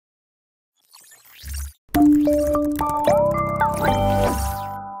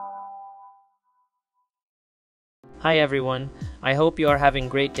Hi everyone, I hope you are having a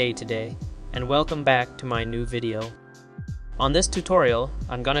great day today, and welcome back to my new video. On this tutorial,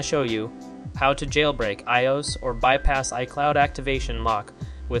 I'm gonna show you how to jailbreak iOS or bypass iCloud activation lock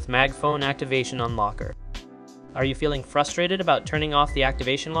with MagFone Activation Unlocker. Are you feeling frustrated about turning off the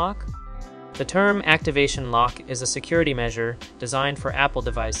activation lock? The term activation lock is a security measure designed for Apple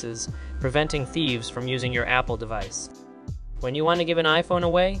devices, preventing thieves from using your Apple device. When you want to give an iPhone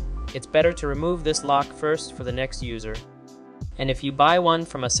away, it's better to remove this lock first for the next user. And if you buy one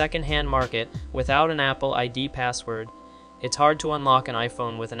from a second-hand market without an Apple ID password, it's hard to unlock an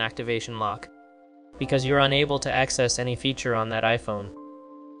iPhone with an activation lock, because you're unable to access any feature on that iPhone.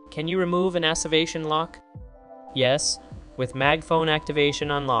 Can you remove an activation lock? Yes, with MagFone Activation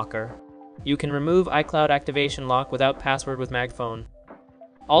Unlocker. You can remove iCloud activation lock without password with MagFone.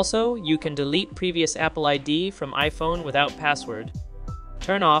 Also, you can delete previous Apple ID from iPhone without password.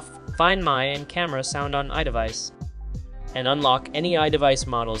 Turn off Find My and Camera Sound on iDevice, and unlock any iDevice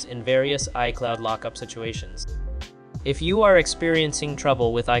models in various iCloud lockup situations. If you are experiencing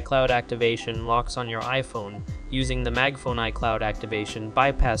trouble with iCloud activation locks on your iPhone, using the MagFone iCloud activation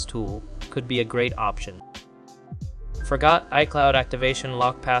bypass tool could be a great option. Forgot iCloud activation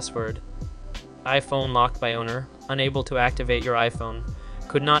lock password. iPhone locked by owner, unable to activate your iPhone,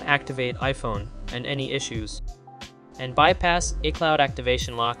 could not activate iPhone, and any issues. And bypass iCloud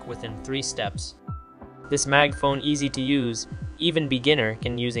activation lock within 3 steps. This MagFone easy to use, even beginner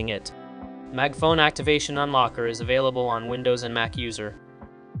can using it. MagFone Activation Unlocker is available on Windows and Mac user.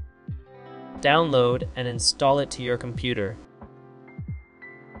 Download and install it to your computer.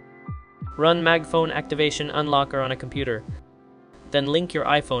 Run MagFone Activation Unlocker on a computer. Then link your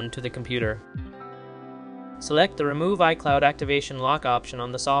iPhone to the computer. Select the Remove iCloud Activation Lock option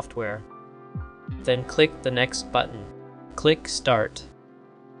on the software. Then click the Next button. Click Start.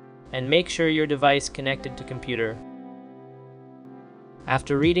 And make sure your device connected to computer.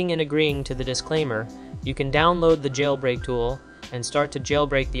 After reading and agreeing to the disclaimer, you can download the Jailbreak tool and start to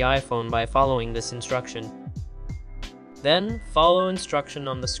jailbreak the iPhone by following this instruction. Then follow instruction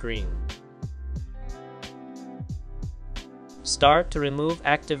on the screen. Start to remove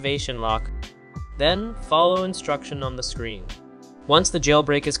activation lock. Then follow instruction on the screen. Once the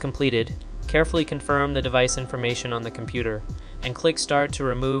jailbreak is completed, carefully confirm the device information on the computer and click Start to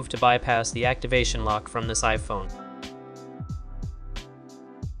remove to bypass the activation lock from this iPhone.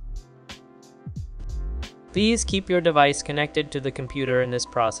 Please keep your device connected to the computer in this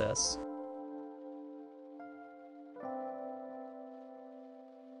process.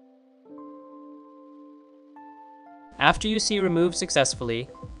 After you see removed successfully,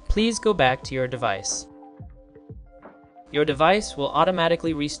 please go back to your device. Your device will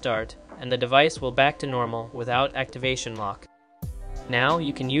automatically restart and the device will back to normal without activation lock. Now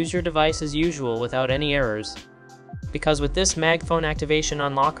you can use your device as usual without any errors. Because with this MagFone Activation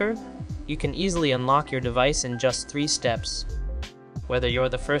Unlocker, you can easily unlock your device in just 3 steps. Whether you're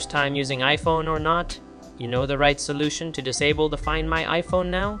the first time using iPhone or not, you know the right solution to disable the Find My iPhone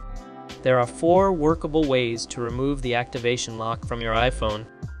now? There are 4 workable ways to remove the activation lock from your iPhone.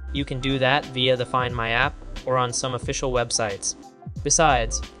 You can do that via the Find My app or on some official websites.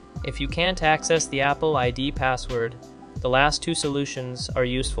 Besides, if you can't access the Apple ID password, the last 2 solutions are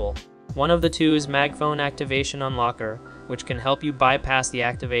useful. One of the 2 is MagFone Activation Unlocker, which can help you bypass the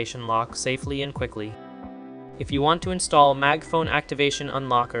activation lock safely and quickly. If you want to install MagFone Activation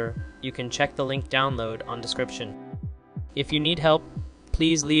Unlocker, you can check the link download on description. If you need help,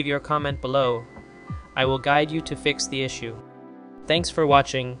 please leave your comment below. I will guide you to fix the issue. Thanks for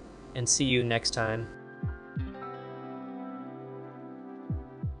watching, and see you next time.